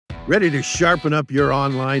Ready to sharpen up your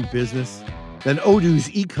online business? Then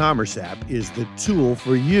Odoo's e-commerce app is the tool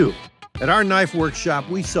for you. At our knife workshop,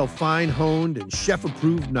 we sell fine-honed and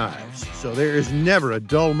chef-approved knives, so there is never a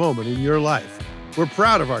dull moment in your life. We're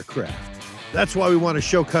proud of our craft. That's why we want to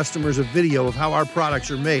show customers a video of how our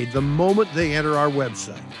products are made the moment they enter our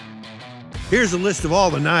website. Here's a list of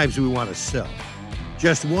all the knives we want to sell.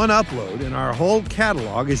 Just one upload and our whole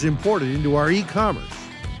catalog is imported into our e-commerce.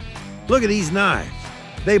 Look at these knives.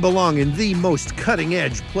 They belong in the most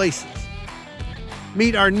cutting-edge places.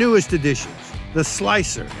 Meet our newest additions, the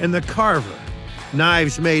slicer and the carver,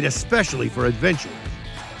 knives made especially for adventurers.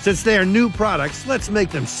 Since they are new products, let's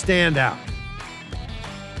make them stand out.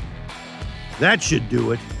 That should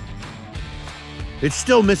do it. It's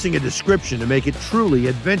still missing a description to make it truly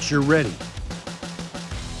adventure-ready.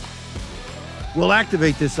 We'll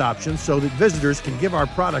activate this option so that visitors can give our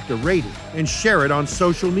product a rating and share it on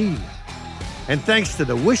social media. And thanks to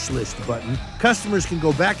the wish list button, customers can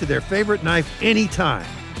go back to their favorite knife anytime.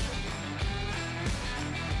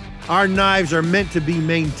 Our knives are meant to be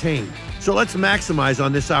maintained, so let's maximize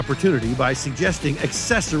on this opportunity by suggesting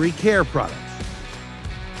accessory care products.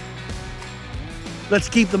 Let's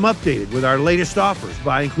keep them updated with our latest offers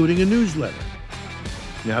by including a newsletter.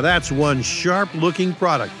 Now that's one sharp-looking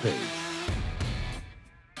product page.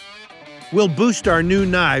 We'll boost our new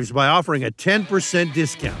knives by offering a 10%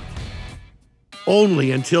 discount. Only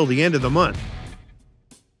until the end of the month.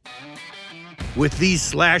 With these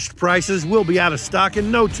slashed prices, we'll be out of stock in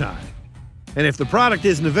no time. And if the product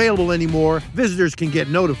isn't available anymore, visitors can get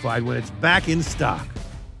notified when it's back in stock.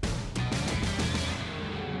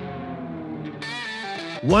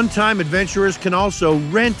 One-time adventurers can also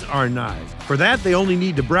rent our knives. For that, they only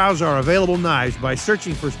need to browse our available knives by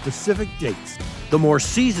searching for specific dates. The more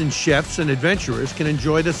seasoned chefs and adventurers can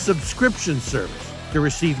enjoy the subscription service to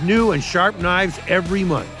receive new and sharp knives every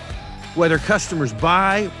month. Whether customers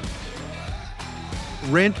buy,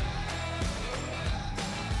 rent,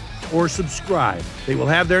 or subscribe, they will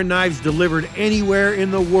have their knives delivered anywhere in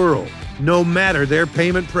the world, no matter their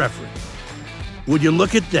payment preference. Would you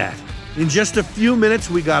look at that? In just a few minutes,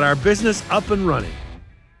 we got our business up and running.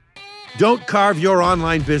 Don't carve your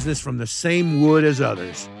online business from the same wood as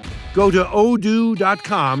others. Go to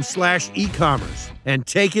odoo.com/ecommerce and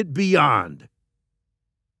take it beyond.